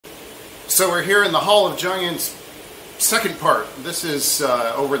So we're here in the Hall of Giants second part. This is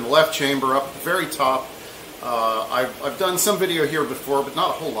over in the left chamber up at the very top. I've done some video here before, but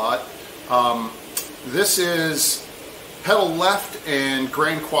not a whole lot. This is pedal left and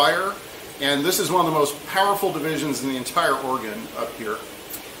grand choir, and this is one of the most powerful divisions in the entire organ up here.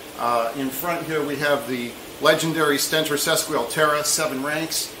 In front here we have the legendary Stentor Sesquialtera, 7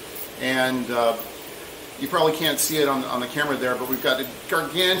 ranks, and you probably can't see it on the camera there, but we've got a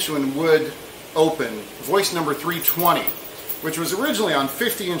gargantuan wood open, voice number 320, which was originally on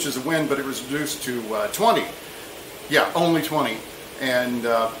 50 inches of wind, but it was reduced to 20. Yeah, only 20. And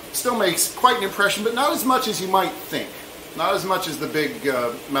still makes quite an impression, but not as much as you might think. Not as much as the big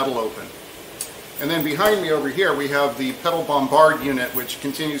metal open. And then behind me over here, we have the pedal bombard unit, which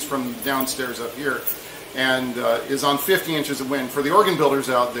continues from downstairs up here, and is on 50 inches of wind. For the organ builders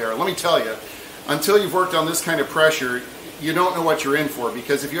out there, let me tell you, until you've worked on this kind of pressure, you don't know what you're in for,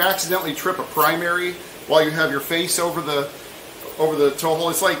 because if you accidentally trip a primary while you have your face over the toe hole,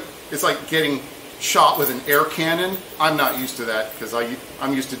 it's like getting shot with an air cannon. I'm not used to that because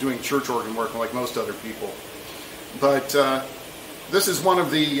I'm used to doing church organ work like most other people. But this is one of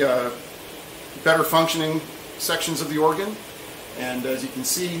the better functioning sections of the organ, and as you can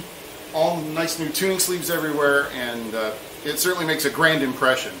see, all nice new tuning sleeves everywhere, and it certainly makes a grand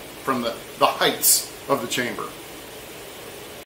impression from the heights of the chamber.